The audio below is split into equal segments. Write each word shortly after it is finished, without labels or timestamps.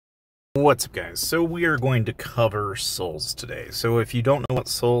What's up, guys? So we are going to cover souls today. So if you don't know what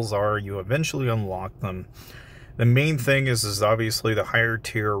souls are, you eventually unlock them. The main thing is obviously the higher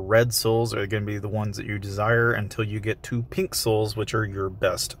tier red souls are going to be the ones that you desire until you get to pink souls, which are your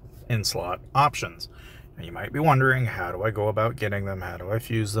best in-slot options. And you might be wondering, how do I go about getting them? How do I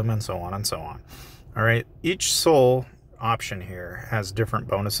fuse them? And so on and so on. All right, each soul option here has different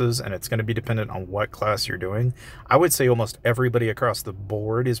bonuses, and it's going to be dependent on what class you're doing. I would say almost everybody across the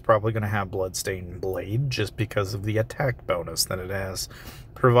board is probably going to have Bloodstained Blade just because of the attack bonus that it has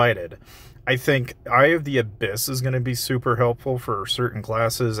provided. I think Eye of the Abyss is going to be super helpful for certain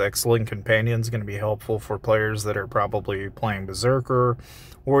classes. Excellent Companion is going to be helpful for players that are probably playing Berserker,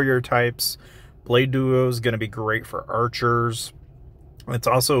 Warrior types. Blade Duo is going to be great for archers. It's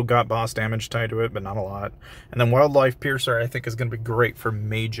also got boss damage tied to it, but not a lot. And then Wildlife Piercer, I think, is going to be great for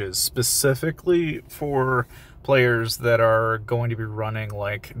mages, specifically for players that are going to be running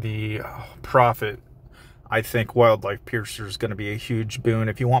like the Prophet. I think Wildlife Piercer is going to be a huge boon.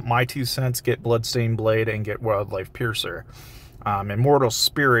 If you want my 2 cents, get Bloodstained Blade and get Wildlife Piercer. Immortal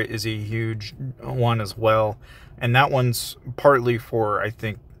Spirit is a huge one as well. And that one's partly for, I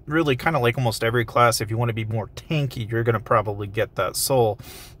think, really kind of like almost every class. If you want to be more tanky, you're going to probably get that soul.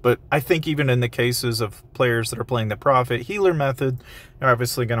 But I think even in the cases of players that are playing the Prophet Healer method, you're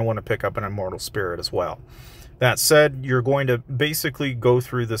obviously going to want to pick up an Immortal Spirit as well. That said, you're going to basically go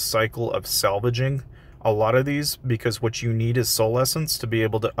through this cycle of salvaging a lot of these, because what you need is soul essence to be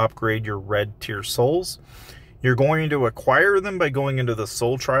able to upgrade your red tier souls. You're going to acquire them by going into the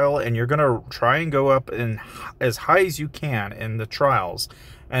soul trial, and you're going to try and go up in as high as you can in the trials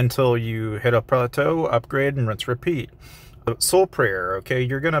until you hit a plateau, upgrade, and rinse repeat. Soul Prayer, okay,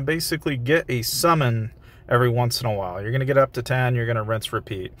 you're going to basically get a summon every once in a while. You're going to get up to 10, you're going to rinse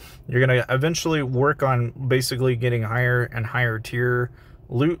repeat. You're going to eventually work on basically getting higher and higher tier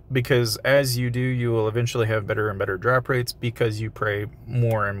loot, because as you do, you will eventually have better and better drop rates because you pray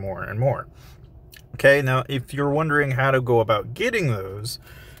more and more and more. Okay, now if you're wondering how to go about getting those,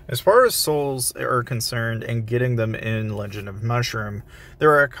 as far as souls are concerned and getting them in Legend of Mushroom, there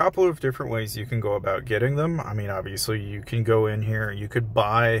are a couple of different ways you can go about getting them. I mean, obviously you can go in here, you could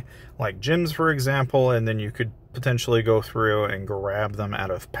buy like gems, for example, and then you could potentially go through and grab them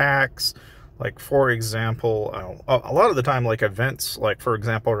out of packs. Like, for example, a lot of the time, like events, like, for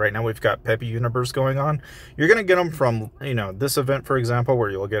example, right now we've got Peppy Universe going on. You're going to get them from, this event, for example,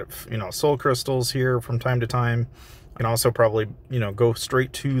 where you'll get, soul crystals here from time to time. You can also probably, go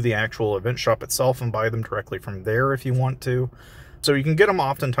straight to the actual event shop itself and buy them directly from there if you want to. So you can get them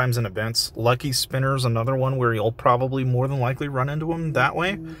oftentimes in events. Lucky Spinner's another one where you'll probably more than likely run into them that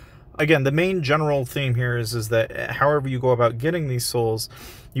way. Again, the main general theme here is that however you go about getting these souls,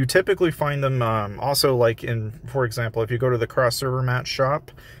 you typically find them also, like in, for example, if you go to the cross-server match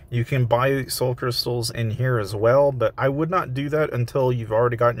shop, you can buy soul crystals in here as well, but I would not do that until you've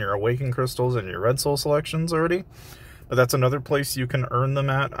already gotten your awakened crystals and your red soul selections already. But that's another place you can earn them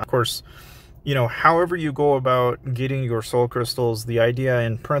at. Of course, however you go about getting your soul crystals, the idea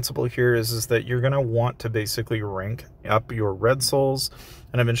and principle here is that you're going to want to basically rank up your red souls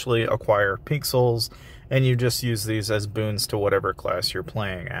and eventually acquire pink souls, and you just use these as boons to whatever class you're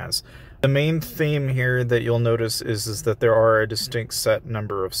playing as. The main theme here that you'll notice is that there are a distinct set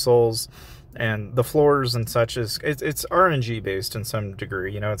number of souls, and the floors and such it's RNG based in some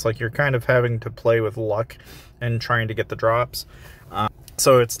degree. It's like you're kind of having to play with luck and trying to get the drops.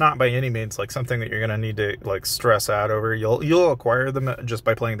 So it's not by any means like something that you're going to need to like stress out over. You'll acquire them just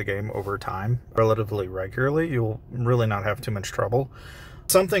by playing the game over time, relatively regularly. You'll really not have too much trouble.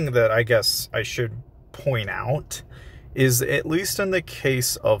 Something that I guess I should point out is, at least in the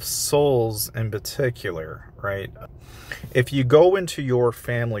case of souls in particular, right? If you go into your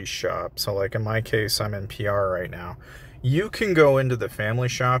family shop, so like in my case, I'm in PR right now, you can go into the family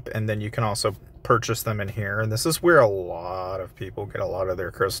shop and then you can also purchase them in here, and this is where a lot of people get a lot of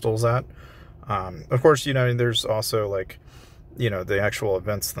their crystals at. Of course, there's also like, the actual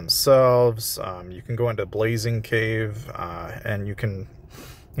events themselves. You can go into Blazing Cave, and you can,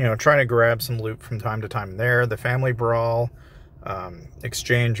 try to grab some loot from time to time there. The Family Brawl,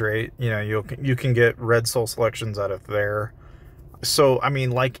 exchange rate, you can get red soul selections out of there. So, I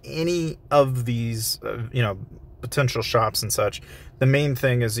mean, like any of these, potential shops and such, the main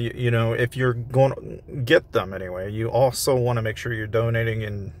thing is, if you're going to get them anyway, you also want to make sure you're donating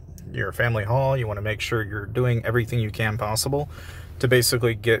in your family hall. You want to make sure you're doing everything you can possible to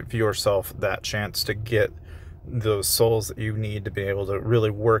basically give yourself that chance to get those souls that you need to be able to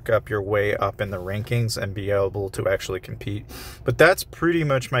really work up your way up in the rankings and be able to actually compete. But that's pretty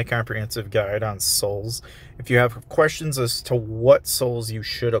much my comprehensive guide on souls. If you have questions as to what souls you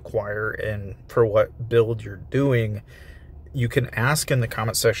should acquire and for what build you're doing, you can ask in the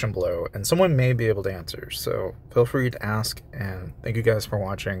comment section below and someone may be able to answer. So feel free to ask, and thank you guys for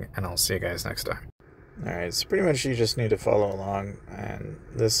watching, and I'll see you guys next time. Alright, so pretty much you just need to follow along, and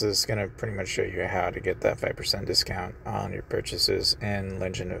this is going to pretty much show you how to get that 5% discount on your purchases in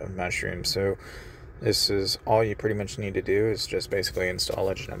Legend of Mushroom. So this is all you pretty much need to do is just basically install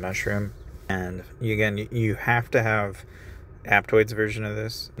Legend of Mushroom. And you have to have Aptoid's version of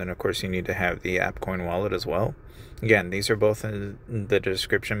this. Then of course you need to have the AppCoin wallet as well. Again, these are both in the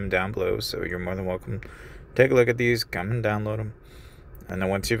description down below, so you're more than welcome to take a look at these, come and download them. And then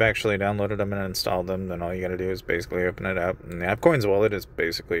once you've actually downloaded them and installed them, then all you got to do is basically open it up. And the AppCoin's wallet is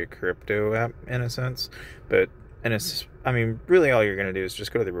basically a crypto app in a sense. But I mean, really all you're going to do is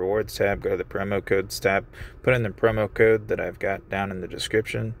just go to the rewards tab, go to the promo codes tab, put in the promo code that I've got down in the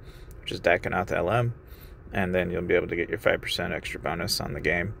description, which is Dakanoth LM. And then you'll be able to get your 5% extra bonus on the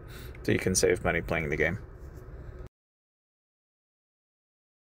game. So you can save money playing the game.